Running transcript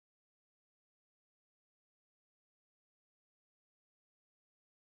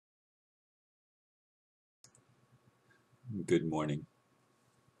Good morning.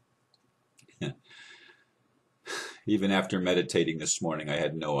 Even after meditating this morning, I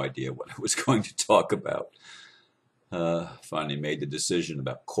had no idea what I was going to talk about. Finally made the decision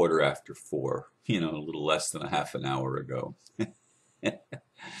about 4:15, a little less than a half an hour ago.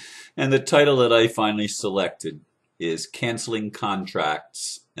 And the title that I finally selected is Canceling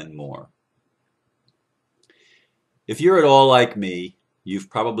Contracts and More. If you're at all like me, you've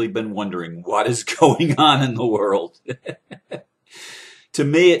probably been wondering what is going on in the world. To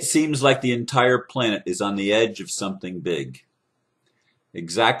me, it seems like the entire planet is on the edge of something big.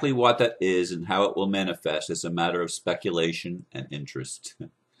 Exactly what that is and how it will manifest is a matter of speculation and interest.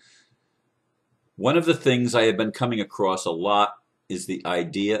 One of the things I have been coming across a lot is the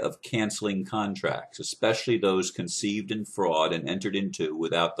idea of canceling contracts, especially those conceived in fraud and entered into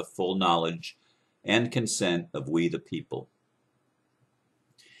without the full knowledge and consent of we the people.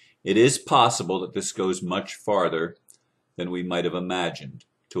 It is possible that this goes much farther than we might have imagined,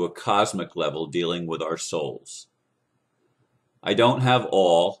 to a cosmic level dealing with our souls. I don't have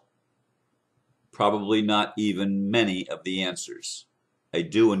all, probably not even many of the answers. I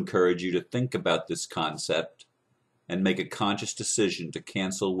do encourage you to think about this concept and make a conscious decision to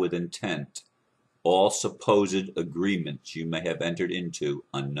cancel with intent all supposed agreements you may have entered into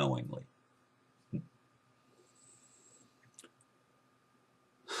unknowingly.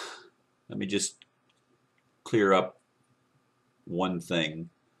 Let me just clear up one thing.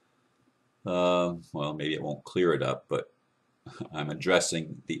 Well, maybe it won't clear it up, but I'm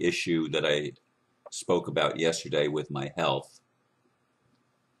addressing the issue that I spoke about yesterday with my health.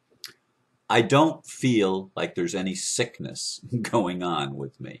 I don't feel like there's any sickness going on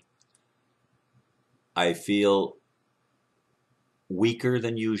with me. I feel weaker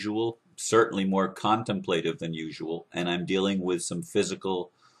than usual, certainly more contemplative than usual, and I'm dealing with some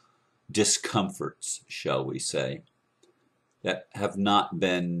physical discomforts, shall we say, that have not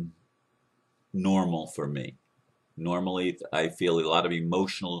been normal for me. Normally, I feel a lot of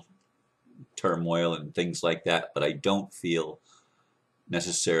emotional turmoil and things like that, but I don't feel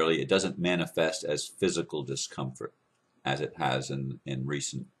necessarily, it doesn't manifest as physical discomfort as it has in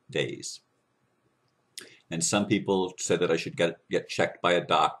recent days. And some people say that I should get checked by a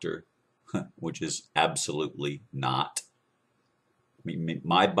doctor, which is absolutely not. I mean,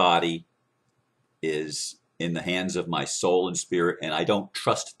 my body is in the hands of my soul and spirit, and I don't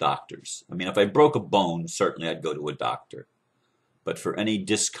trust doctors. I mean, if I broke a bone, certainly I'd go to a doctor. But for any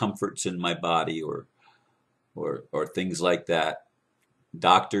discomforts in my body or things like that,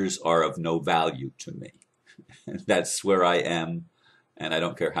 doctors are of no value to me. That's where I am, and I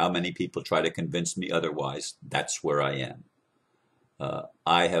don't care how many people try to convince me otherwise. That's where I am.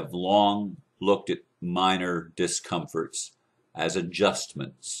 I have long looked at minor discomforts as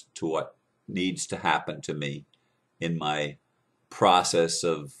adjustments to what needs to happen to me in my process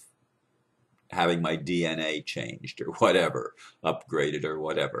of having my DNA changed or whatever, upgraded or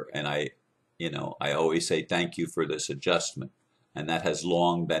whatever. And I always say thank you for this adjustment. And that has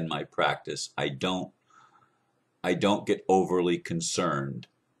long been my practice. I don't get overly concerned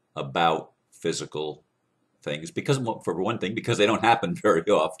about physical things because, for one thing, because they don't happen very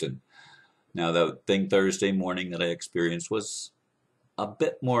often. Now, the thing Thursday morning that I experienced was a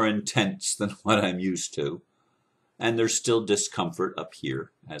bit more intense than what I'm used to. And there's still discomfort up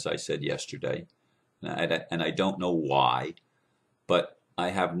here, as I said yesterday. And I don't know why, but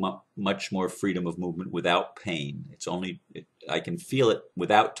I have much more freedom of movement without pain. I can feel it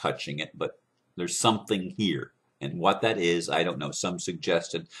without touching it, but there's something here. And what that is, I don't know. Some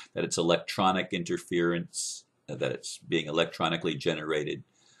suggested that it's electronic interference, that it's being electronically generated.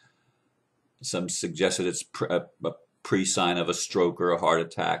 Some suggested it's a pre-sign of a stroke or a heart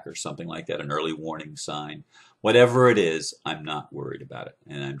attack or something like that, an early warning sign. Whatever it is, I'm not worried about it.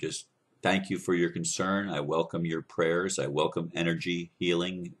 And I'm just, thank you for your concern. I welcome your prayers. I welcome energy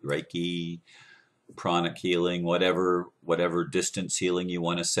healing, Reiki, pranic healing, whatever distance healing you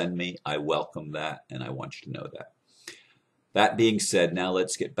want to send me. I welcome that, and I want you to know that. That being said, now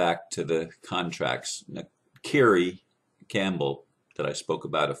let's get back to the contracts. Now, Kerry Campbell, that I spoke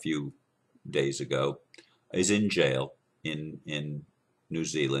about a few days ago, is in jail in New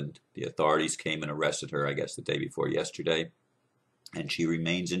Zealand. The authorities came and arrested her, I guess, the day before yesterday, and she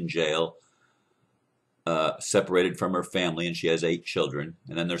remains in jail, separated from her family, and she has 8 children.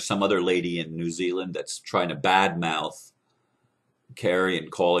 And then there's some other lady in New Zealand that's trying to badmouth Carrie and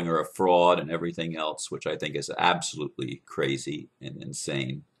calling her a fraud and everything else, which I think is absolutely crazy and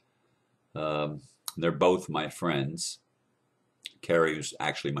insane. They're both my friends. Carrie is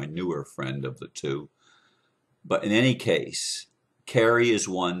actually my newer friend of the two. But in any case, Carrie is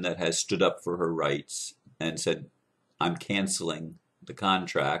one that has stood up for her rights and said, I'm canceling the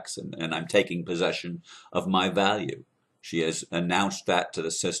contracts and I'm taking possession of my value. She has announced that to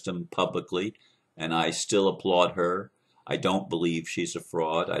the system publicly, and I still applaud her. I don't believe she's a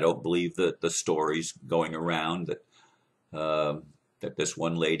fraud. I don't believe that the stories going around that this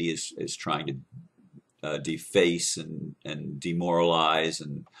one lady is trying to deface and demoralize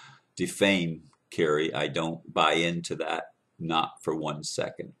and defame Carrie. I don't buy into that, not for 1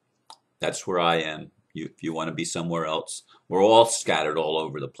 second. That's where I am. If you want to be somewhere else, we're all scattered all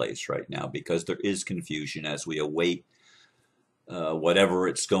over the place right now because there is confusion as we await whatever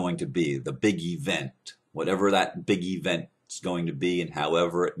it's going to be, the big event, whatever that big event is going to be and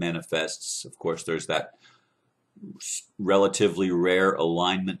however it manifests. Of course, there's that relatively rare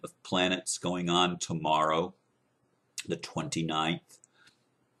alignment of planets going on tomorrow, the 29th.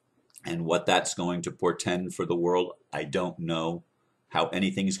 And what that's going to portend for the world, I don't know. How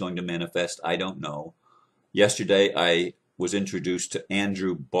anything's going to manifest, I don't know. Yesterday, I was introduced to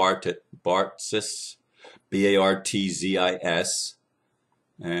Andrew Bartzis, Bartzis,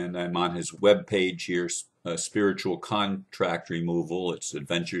 and I'm on his webpage here, Spiritual Contract Removal. It's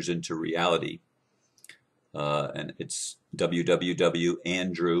Adventures into Reality. And it's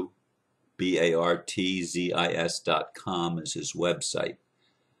www.andrewbartzis.com is his website.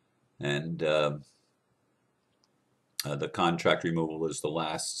 And the contract removal is the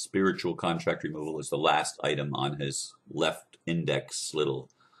last, spiritual contract removal is the last item on his left index little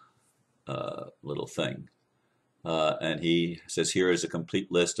thing. And he says, here is a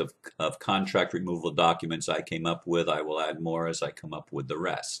complete list of contract removal documents I came up with. I will add more as I come up with the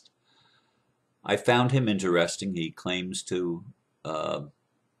rest. I found him interesting. He claims to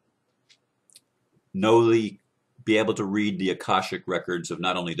be able to read the Akashic records of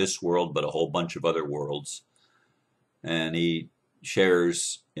not only this world, but a whole bunch of other worlds. And he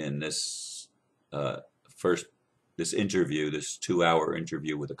shares in this this interview, this 2-hour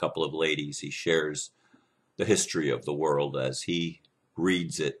interview with a couple of ladies, he shares the history of the world as he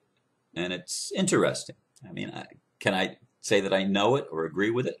reads it. And it's interesting. I mean, can I say that I know it or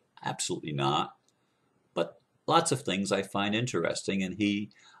agree with it? Absolutely not. But lots of things I find interesting. And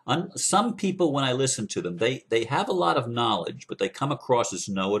some people, when I listen to them, they have a lot of knowledge, but they come across as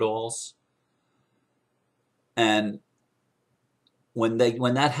know-it-alls. And when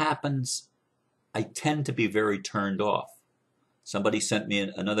that happens, I tend to be very turned off. Somebody sent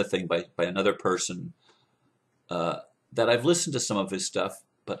me another thing by another person that I've listened to some of his stuff,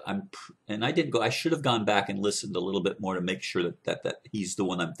 but I didn't go. I should have gone back and listened a little bit more to make sure that he's the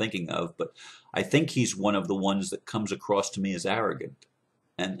one I'm thinking of. But I think he's one of the ones that comes across to me as arrogant,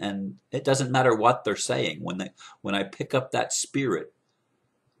 and it doesn't matter what they're saying. When I pick up that spirit,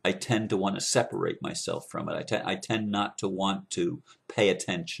 I tend to want to separate myself from it. I tend not to want to pay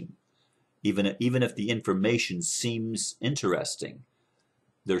attention, even if the information seems interesting.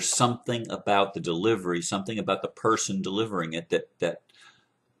 There's something about the delivery, something about the person delivering it that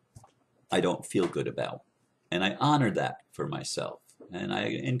I don't feel good about. And I honor that for myself. And I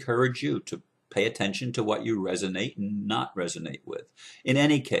encourage you to pay attention to what you resonate and not resonate with. In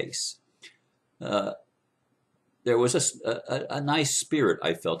any case, there was a nice spirit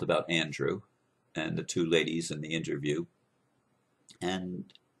I felt about Andrew and the two ladies in the interview.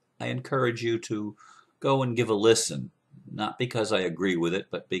 And I encourage you to go and give a listen, not because I agree with it,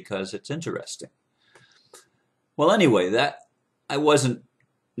 but because it's interesting. Well, anyway, I wasn't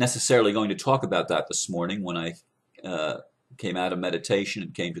necessarily going to talk about that this morning when I came out of meditation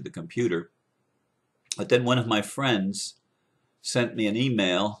and came to the computer. But then one of my friends sent me an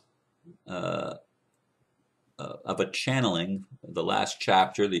email of a channeling, the last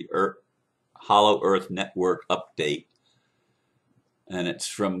chapter, the Hollow Earth Network update. And it's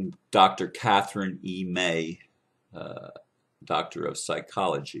from Dr.Kathryn E. May, Doctor of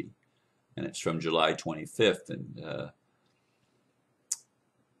Psychology. And it's from July 25th.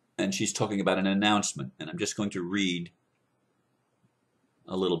 And she's talking about an announcement. And I'm just going to read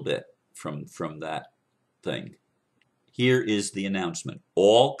a little bit from that thing. Here is the announcement.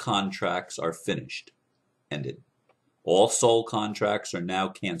 All contracts are finished. Ended. All soul contracts are now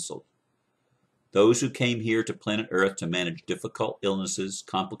canceled. Those who came here to planet Earth to manage difficult illnesses,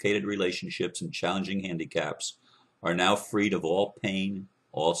 complicated relationships, and challenging handicaps are now freed of all pain,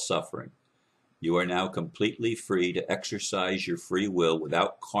 all suffering. You are now completely free to exercise your free will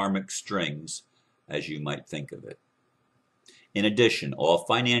without karmic strings, as you might think of it. In addition, all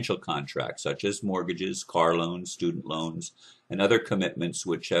financial contracts, such as mortgages, car loans, student loans, and other commitments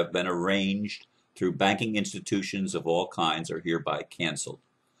which have been arranged through banking institutions of all kinds, are hereby canceled.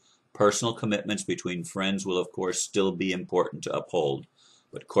 Personal commitments between friends will, of course, still be important to uphold,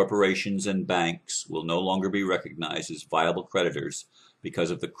 but corporations and banks will no longer be recognized as viable creditors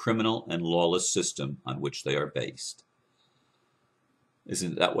because of the criminal and lawless system on which they are based.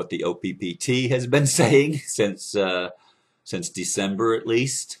 Isn't that what the OPPT has been saying since December at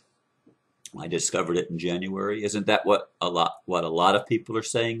least? I discovered it in January. Isn't that what a lot of people are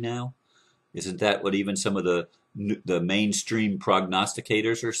saying now? Isn't that what even some of the mainstream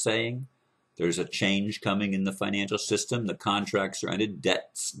prognosticators are saying? There's a change coming in the financial system. The contracts are ended.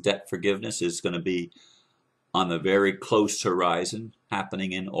 Debt forgiveness is going to be on the very close horizon,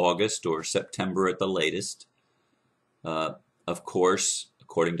 happening in August or September at the latest. Of course,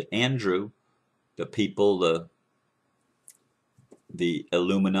 according to Andrew, the people, the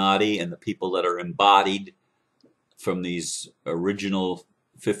Illuminati and the people that are embodied from these original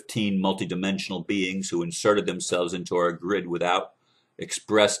 15 multidimensional beings who inserted themselves into our grid without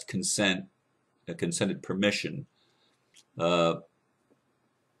expressed consent, consented permission, those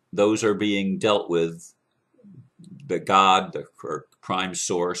are being dealt with. The God, the prime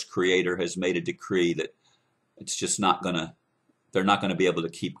source, creator, has made a decree that it's just not going to, they're not going to be able to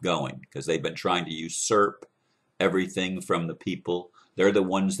keep going because they've been trying to usurp everything from the people. They're the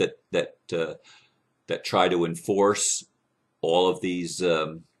ones that try to enforce all of these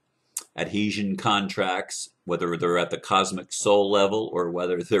adhesion contracts, whether they're at the cosmic soul level or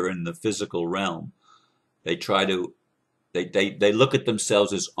whether they're in the physical realm. They try to, they look at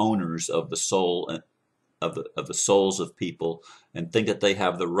themselves as owners of the soul, of the souls of people, and think that they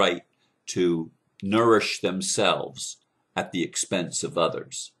have the right to nourish themselves at the expense of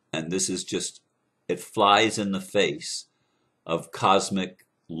others. And this is just, it flies in the face of cosmic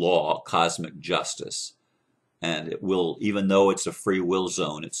law, cosmic justice. And it will, even though it's a free will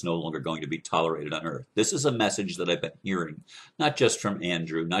zone, it's no longer going to be tolerated on Earth. This is a message that I've been hearing, not just from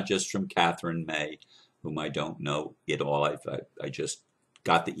Andrew, not just from Kathryn May, whom I don't know at all. I just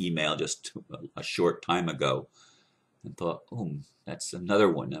got the email just a short time ago and thought, oh, that's another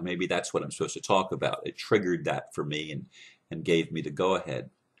one. Now maybe that's what I'm supposed to talk about. It triggered that for me and gave me the go-ahead.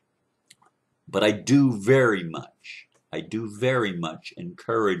 But I do very much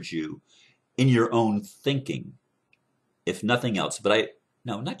encourage you in your own thinking, if nothing else. But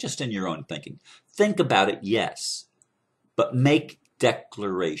no, not just in your own thinking. Think about it, yes, but make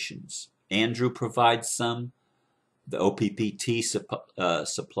declarations. Andrew provides some. The OPPT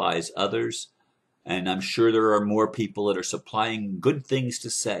supplies others. And I'm sure there are more people that are supplying good things to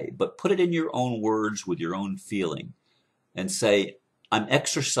say. But put it in your own words with your own feeling and say, I'm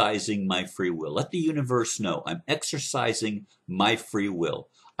exercising my free will. Let the universe know I'm exercising my free will.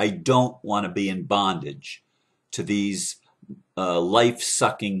 I don't want to be in bondage to these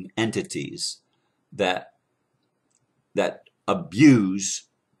life-sucking entities that abuse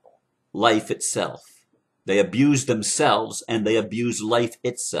life itself. They abuse themselves and they abuse life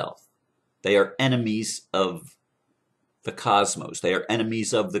itself. They are enemies of the cosmos. They are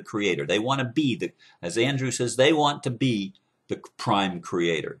enemies of the creator. They want to be, as Andrew says, they want to be the prime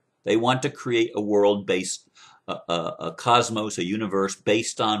creator. They want to create a world based, a cosmos, a universe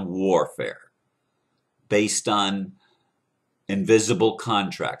based on warfare, based on invisible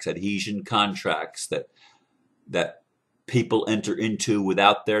contracts, adhesion contracts that people enter into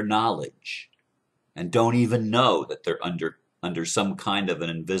without their knowledge and don't even know that they're under some kind of an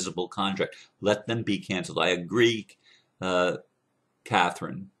invisible contract. Let them be canceled. I agree,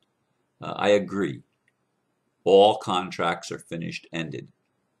 Kathryn. I agree. All contracts are finished, ended.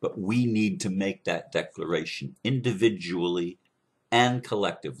 But we need to make that declaration individually and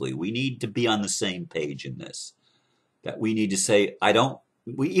collectively. We need to be on the same page in this. That we need to say,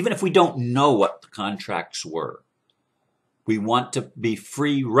 even if we don't know what the contracts were, we want to be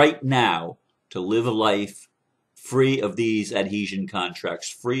free right now to live a life free of these adhesion contracts,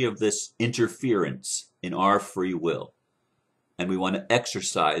 free of this interference in our free will. And we want to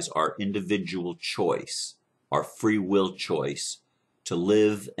exercise our individual choice, our free will choice, to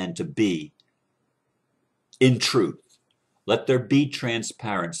live and to be in truth. Let there be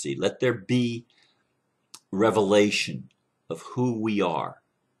transparency. Let there be revelation of who we are.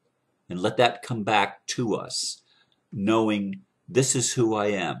 And let that come back to us, knowing this is who I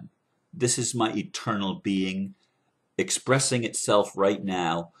am. This is my eternal being expressing itself right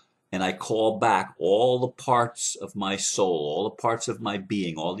now. And I call back all the parts of my soul, all the parts of my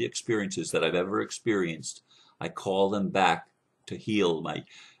being, all the experiences that I've ever experienced. I call them back to heal my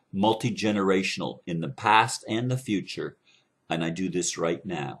multi-generational in the past and the future. And I do this right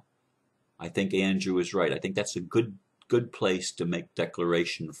now. I think Andrew is right. I think that's a good place to make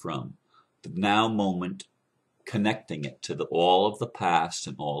declaration from. The now moment, connecting it to all of the past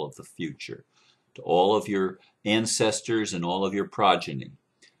and all of the future, to all of your ancestors and all of your progeny.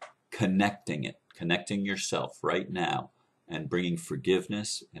 connecting yourself right now, and bringing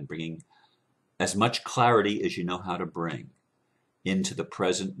forgiveness and bringing as much clarity as you know how to bring into the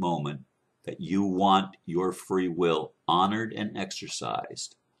present moment, that you want your free will honored and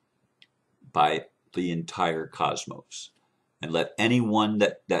exercised by the entire cosmos. And let anyone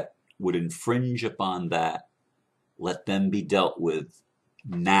that would infringe upon that, let them be dealt with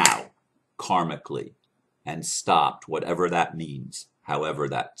now, karmically, and stopped, whatever that means, however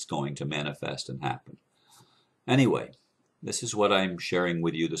that's going to manifest and happen. Anyway, this is what I'm sharing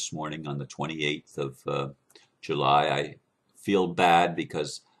with you this morning on the 28th of July. I feel bad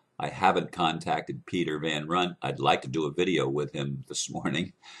because I haven't contacted Peter Van Runt. I'd like to do a video with him this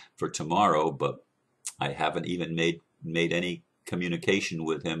morning for tomorrow, but I haven't even made any communication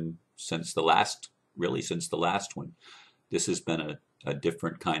with him since the last one. This has been a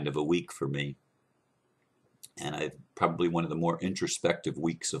different kind of a week for me, and I've probably one of the more introspective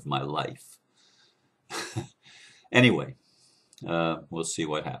weeks of my life. Anyway, we'll see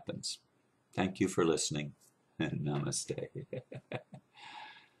what happens. Thank you for listening, and namaste.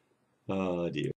 Oh dear.